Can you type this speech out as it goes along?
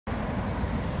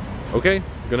Okay,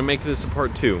 I'm gonna make this a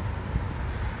part 2.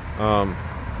 I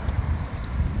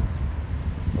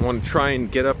want to try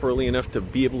and get up early enough to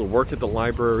be able to work at the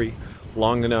library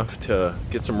long enough to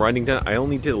get some writing done. I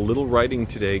only did a little writing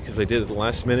today because I did it the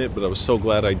last minute, but I was so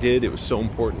glad I did. It was so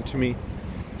important to me.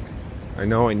 I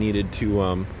know I needed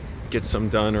to get some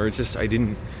done, or it's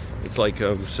like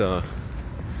I was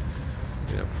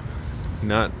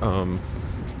not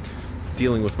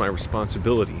dealing with my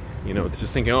responsibility. It's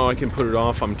just thinking, oh, I can put it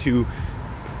off, I'm too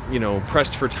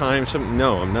pressed for time.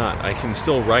 No, I'm not. I can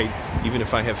still write even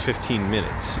if I have 15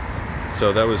 minutes.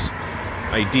 So that was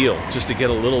ideal, just to get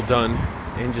a little done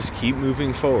and just keep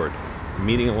moving forward. I'm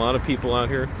meeting a lot of people out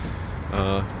here.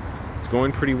 It's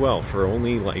going pretty well for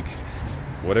only like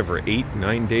whatever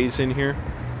 8-9 days in here,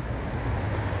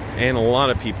 and a lot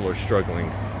of people are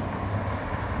struggling.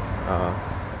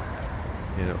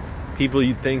 People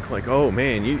you'd think like, oh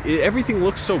man, everything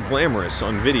looks so glamorous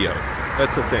on video.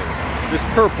 That's the thing. This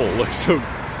purple looks so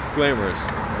glamorous,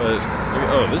 but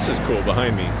oh, this is cool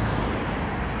behind me.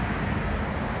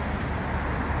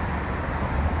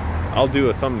 I'll do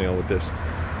a thumbnail with this,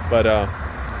 but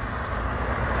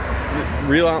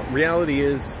reality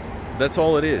is that's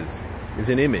all it is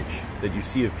an image that you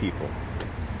see of people.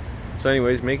 So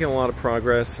anyways, making a lot of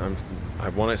progress. I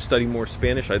want to study more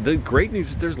Spanish. The great news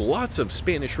is there's lots of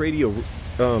Spanish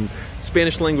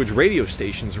language radio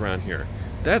stations around here.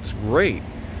 That's great.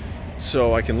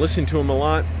 So I can listen to them a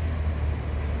lot.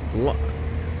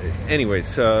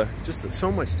 Anyways, just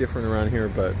so much different around here,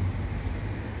 but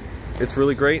it's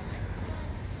really great.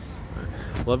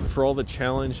 Love it for all the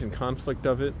challenge and conflict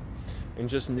of it, and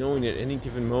just knowing at any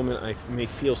given moment I may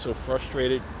feel so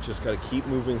frustrated. Just got to keep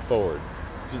moving forward.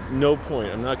 Just no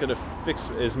point. I'm not going to fix,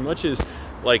 as much as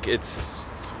like it's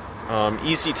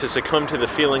easy to succumb to the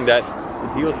feeling that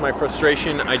to deal with my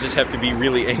frustration, I just have to be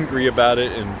really angry about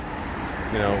it and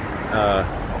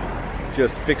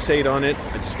just fixate on it.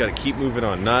 I just got to keep moving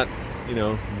on, not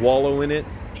wallow in it,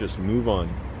 just move on.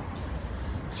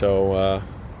 So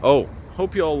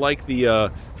hope you all like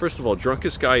the first of all,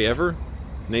 drunkest guy ever,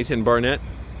 Nathan Barnett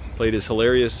played his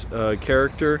hilarious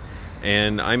character,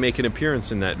 and I make an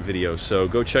appearance in that video, so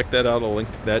go check that out. I'll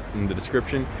link to that in the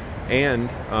description. And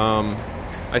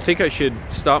I think I should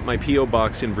stop my P.O.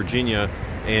 box in Virginia,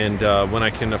 and when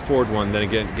I can afford one, then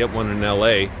again get one in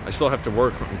LA. I still have to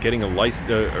work on getting a license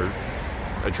or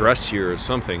address here or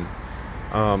something.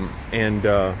 What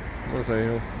was I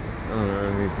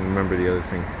don't even remember the other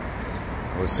thing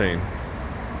I was saying.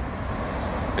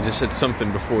 I just said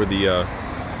something before the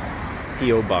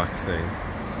P.O. box thing.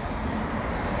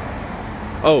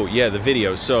 Oh yeah, the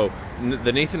video. So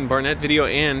the Nathan Barnett video,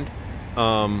 and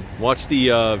watch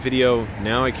the video.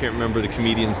 Now I can't remember the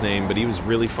comedian's name, but he was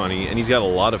really funny, and he's got a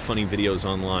lot of funny videos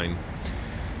online.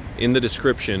 In the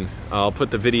description, I'll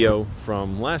put the video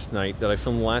from last night that I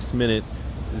filmed last minute.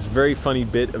 This very funny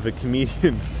bit of a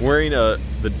comedian wearing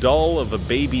the doll of a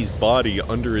baby's body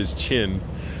under his chin.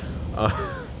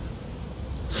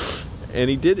 And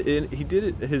he did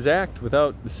his act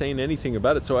without saying anything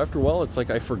about it. So after a while, it's like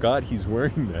I forgot he's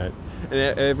wearing that.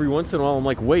 And every once in a while, I'm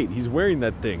like, wait, he's wearing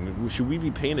that thing. Should we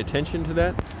be paying attention to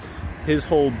that? His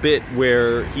whole bit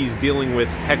where he's dealing with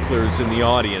hecklers in the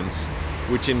audience,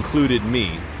 which included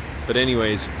me. But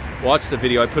anyways, watch the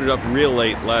video. I put it up real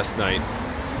late last night.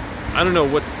 I don't know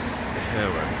what's...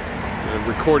 the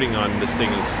recording on this thing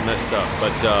is messed up,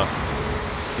 but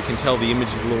if you can tell, the image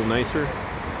is a little nicer.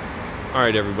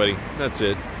 Alright everybody, that's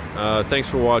it. Thanks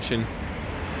for watching.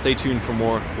 Stay tuned for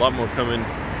more. A lot more coming.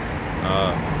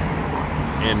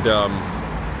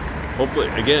 Hopefully,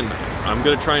 again, I'm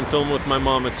going to try and film with my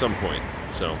mom at some point.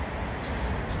 So,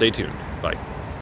 stay tuned. Bye.